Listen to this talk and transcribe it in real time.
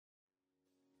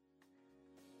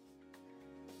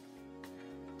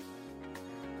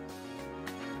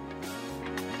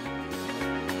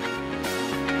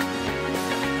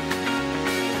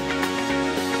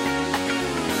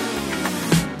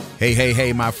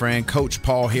Hey, my friend, Coach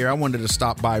Paul here. I wanted to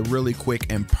stop by really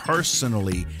quick and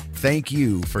personally thank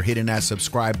you for hitting that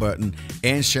subscribe button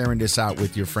and sharing this out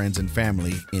with your friends and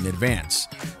family in advance.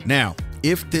 Now,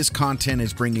 if this content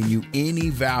is bringing you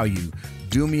any value,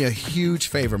 do me a huge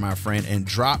favor, my friend, and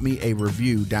drop me a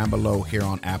review down below here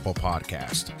on Apple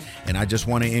Podcast. And I just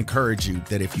want to encourage you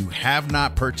that if you have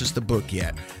not purchased the book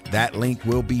yet, that link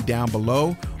will be down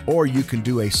below, or you can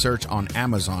do a search on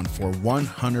Amazon for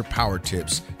 100 Power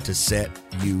Tips to set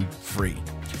you free.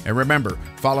 And remember,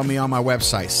 follow me on my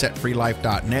website,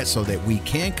 setfreelife.net, so that we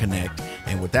can connect.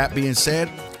 And with that being said,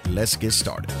 let's get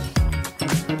started.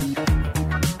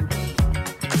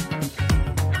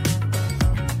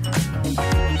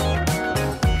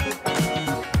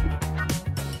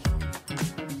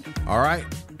 All right,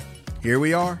 here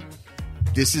we are.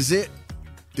 This is it.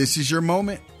 This is your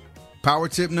moment. Power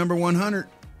tip number 100.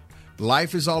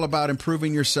 Life is all about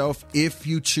improving yourself if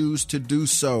you choose to do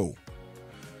so.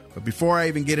 But before I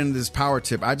even get into this power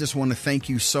tip, I just want to thank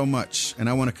you so much. And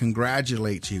I want to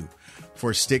congratulate you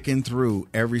for sticking through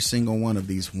every single one of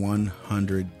these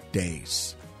 100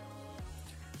 days.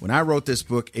 When I wrote this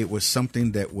book, it was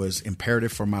something that was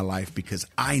imperative for my life because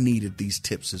I needed these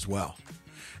tips as well.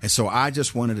 And so I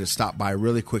just wanted to stop by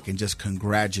really quick and just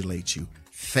congratulate you.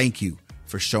 Thank you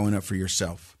for showing up for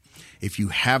yourself. If you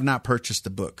have not purchased the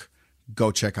book,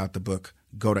 go check out the book.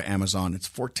 Go to Amazon. It's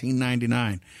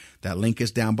 $14.99. That link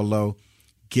is down below.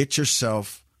 Get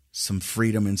yourself some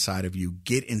freedom inside of you.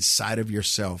 Get inside of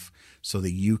yourself so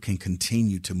that you can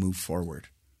continue to move forward.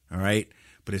 All right?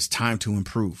 But it's time to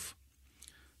improve.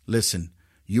 Listen,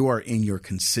 you are in your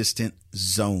consistent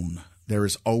zone. There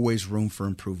is always room for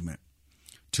improvement.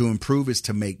 To improve is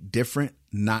to make different,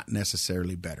 not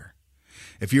necessarily better.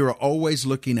 If you are always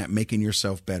looking at making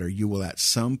yourself better, you will at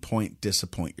some point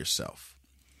disappoint yourself.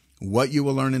 What you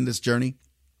will learn in this journey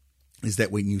is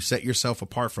that when you set yourself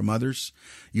apart from others,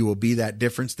 you will be that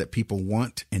difference that people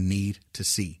want and need to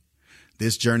see.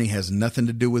 This journey has nothing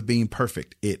to do with being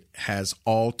perfect. It has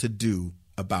all to do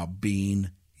about being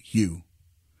you.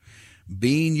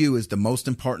 Being you is the most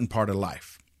important part of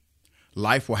life.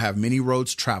 Life will have many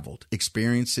roads traveled,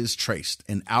 experiences traced,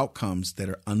 and outcomes that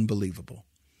are unbelievable.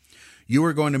 You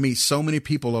are going to meet so many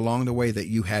people along the way that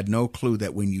you had no clue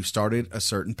that when you started a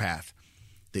certain path,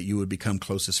 that you would become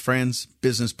closest friends,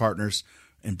 business partners,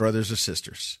 and brothers or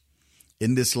sisters.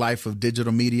 In this life of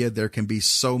digital media, there can be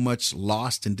so much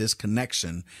lost and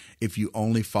disconnection if you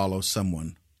only follow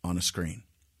someone on a screen.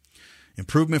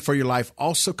 Improvement for your life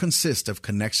also consists of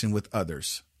connection with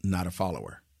others, not a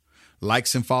follower.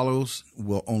 Likes and follows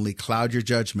will only cloud your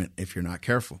judgment if you're not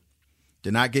careful.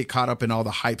 Do not get caught up in all the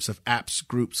hypes of apps,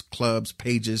 groups, clubs,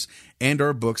 pages, and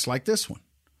or books like this one.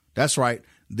 That's right.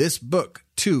 This book,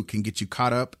 too, can get you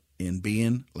caught up in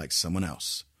being like someone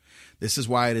else. This is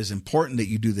why it is important that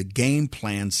you do the game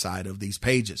plan side of these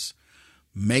pages.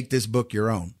 Make this book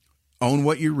your own. Own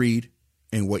what you read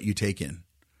and what you take in.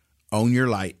 Own your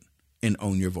light and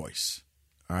own your voice.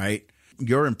 All right?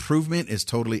 Your improvement is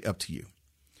totally up to you.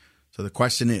 So the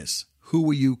question is, who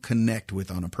will you connect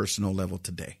with on a personal level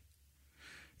today?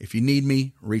 If you need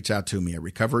me, reach out to me at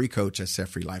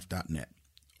recoverycoach@setfreelife.net.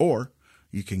 Or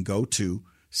you can go to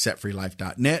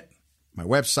setfreelife.net, my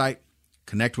website,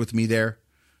 connect with me there.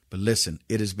 But listen,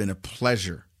 it has been a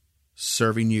pleasure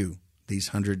serving you these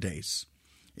 100 days.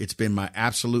 It's been my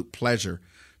absolute pleasure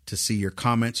to see your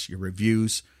comments, your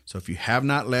reviews. So if you have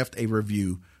not left a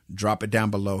review, drop it down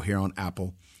below here on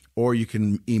Apple. Or you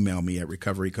can email me at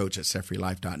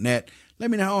recoverycoach@setfreelife.net.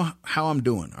 Let me know how I'm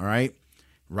doing, all right?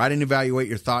 Write and evaluate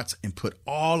your thoughts and put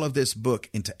all of this book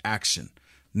into action.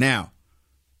 Now,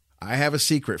 I have a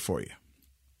secret for you.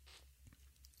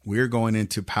 We're going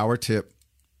into Power Tip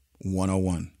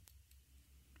 101.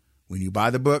 When you buy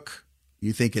the book,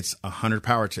 you think it's 100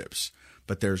 power tips,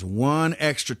 but there's one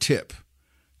extra tip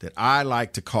that I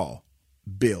like to call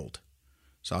build.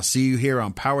 So I'll see you here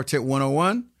on Power Tip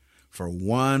 101. For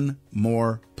one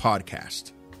more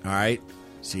podcast. All right.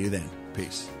 See you then.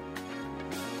 Peace.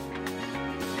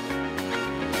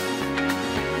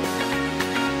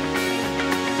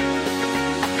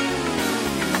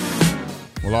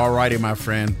 Well, all righty, my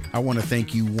friend. I want to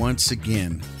thank you once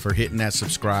again for hitting that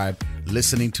subscribe,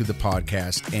 listening to the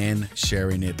podcast, and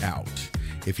sharing it out.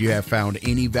 If you have found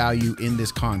any value in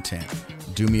this content,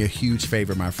 do me a huge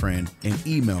favor, my friend, and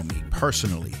email me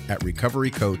personally at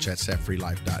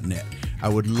recoverycoach@setfreelife.net. I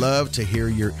would love to hear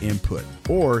your input,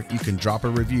 or you can drop a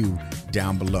review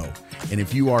down below. And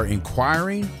if you are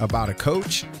inquiring about a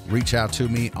coach, reach out to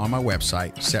me on my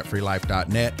website,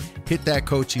 setfreelife.net. hit that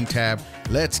coaching tab.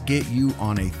 Let's get you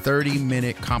on a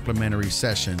 30-minute complimentary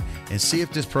session and see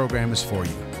if this program is for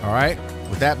you. All right?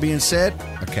 With that being said,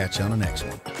 I'll catch you on the next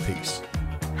one. Peace.